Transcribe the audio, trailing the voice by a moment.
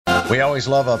We always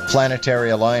love a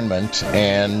planetary alignment,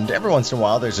 and every once in a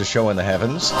while there's a show in the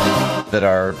heavens that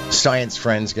our science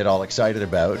friends get all excited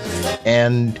about.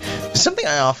 And something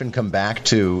I often come back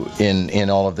to in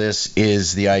all of this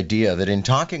is the idea that in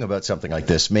talking about something like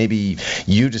this, maybe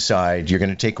you decide you're going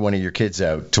to take one of your kids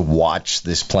out to watch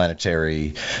this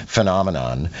planetary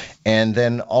phenomenon, and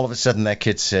then all of a sudden that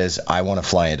kid says, I want to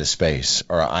fly into space,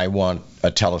 or I want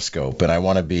a telescope, and I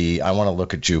want to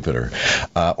look at Jupiter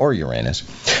or Uranus.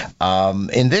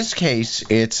 In this case,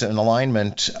 it's an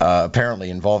alignment apparently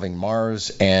involving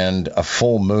Mars and a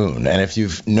full moon. And if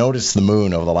you've noticed the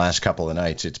moon over the last couple of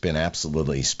nights, it's been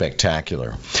absolutely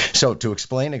spectacular. So to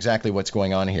explain exactly what's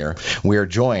going on here, we are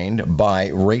joined by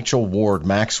Rachel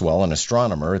Ward-Maxwell, an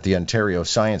astronomer at the Ontario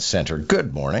Science Centre.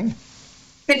 Good morning.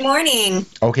 Good morning.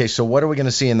 Okay, so what are we going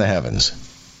to see in the heavens?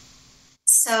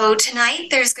 So tonight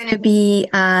there's going to be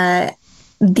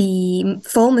the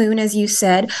full moon, as you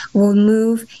said, will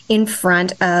move in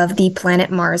front of the planet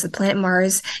Mars. The planet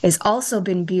Mars has also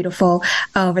been beautiful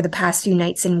over the past few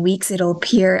nights and weeks. It'll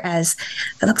appear as,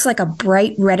 it looks like a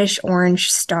bright reddish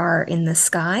orange star in the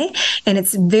sky, and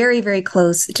it's very, very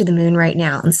close to the moon right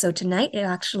now. And so tonight it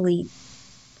actually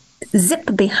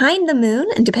zip behind the moon,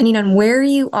 and depending on where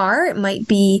you are, it might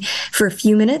be for a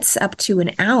few minutes up to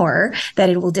an hour that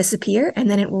it will disappear,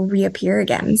 and then it will reappear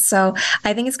again. So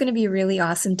I think it's going to be really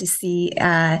awesome to see,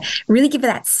 really give it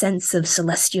that sense of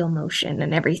celestial motion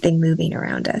and everything moving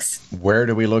around us. Where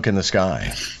do we look in the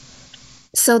sky?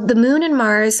 So the moon and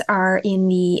Mars are in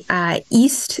the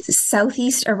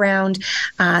southeast around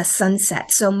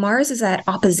sunset. So Mars is at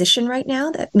opposition right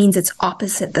now. That means it's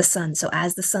opposite the sun. So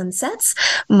as the sun sets,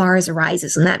 Mars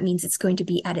rises, and that means it's going to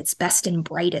be at its best and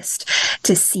brightest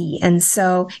to see. And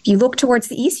so if you look towards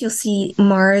the east, you'll see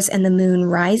Mars and the moon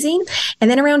rising.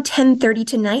 And then around 10:30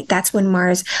 tonight, that's when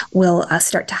Mars will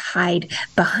start to hide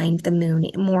behind the moon,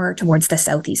 more towards the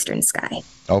southeastern sky.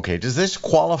 Okay, does this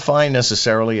qualify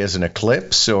necessarily as an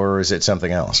eclipse, or is it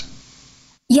something else?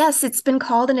 Yes, it's been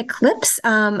called an eclipse.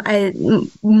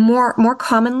 More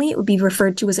commonly, it would be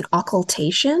referred to as an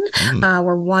occultation,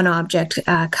 where one object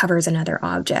covers another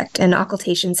object. And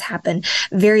occultations happen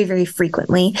very, very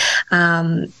frequently.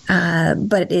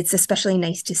 But it's especially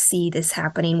nice to see this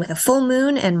happening with a full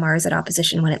moon and Mars at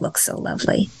opposition when it looks so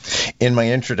lovely. In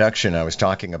my introduction, I was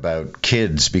talking about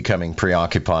kids becoming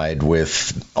preoccupied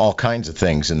with all kinds of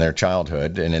things in their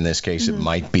childhood. And in this case, it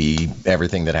might be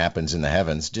everything that happens in the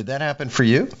heavens. Did that happen for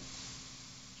you?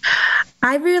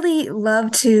 I really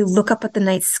love to look up at the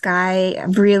night sky,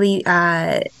 really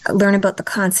learn about the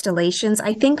constellations.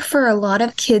 I think for a lot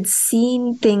of kids,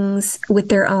 seeing things with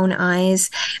their own eyes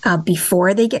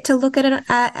before they get to look at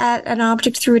an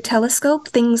object through a telescope,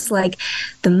 things like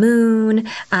the moon,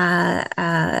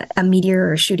 a meteor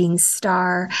or a shooting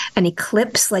star, an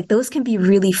eclipse, like those can be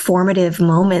really formative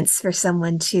moments for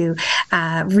someone to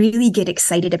really get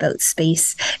excited about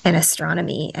space and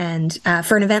astronomy. And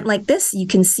for an event like this, you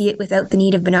can see it without the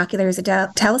need of binoculars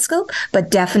or telescope, but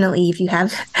definitely if you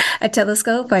have a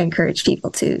telescope, I encourage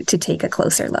people to take a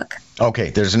closer look. Okay,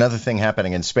 there's another thing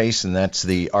happening in space, and that's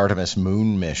the Artemis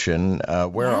moon mission.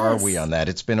 Where are we on that?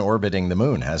 It's been orbiting the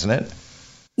moon, hasn't it?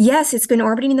 Yes, it's been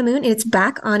orbiting the moon, and it's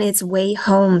back on its way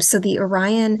home. So the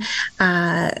Orion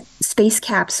space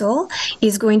capsule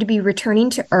is going to be returning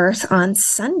to Earth on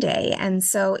Sunday. And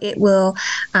so it will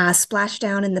splash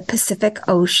down in the Pacific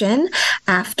Ocean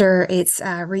after its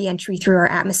re-entry through our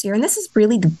atmosphere. And this is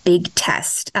really the big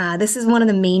test. This is one of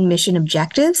the main mission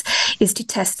objectives, is to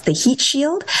test the heat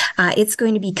shield. It's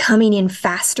going to be coming in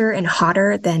faster and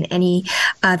hotter than any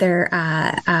other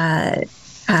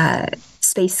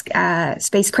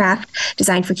spacecraft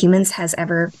designed for humans has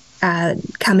ever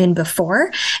come in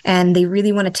before, and they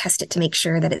really want to test it to make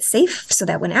sure that it's safe, so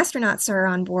that when astronauts are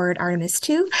on board Artemis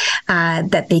 2,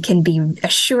 that they can be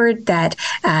assured that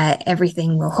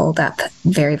everything will hold up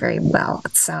very, very well.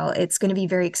 So it's going to be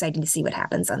very exciting to see what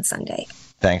happens on Sunday.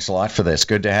 Thanks a lot for this.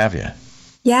 Good to have you.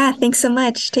 Yeah, thanks so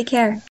much. Take care.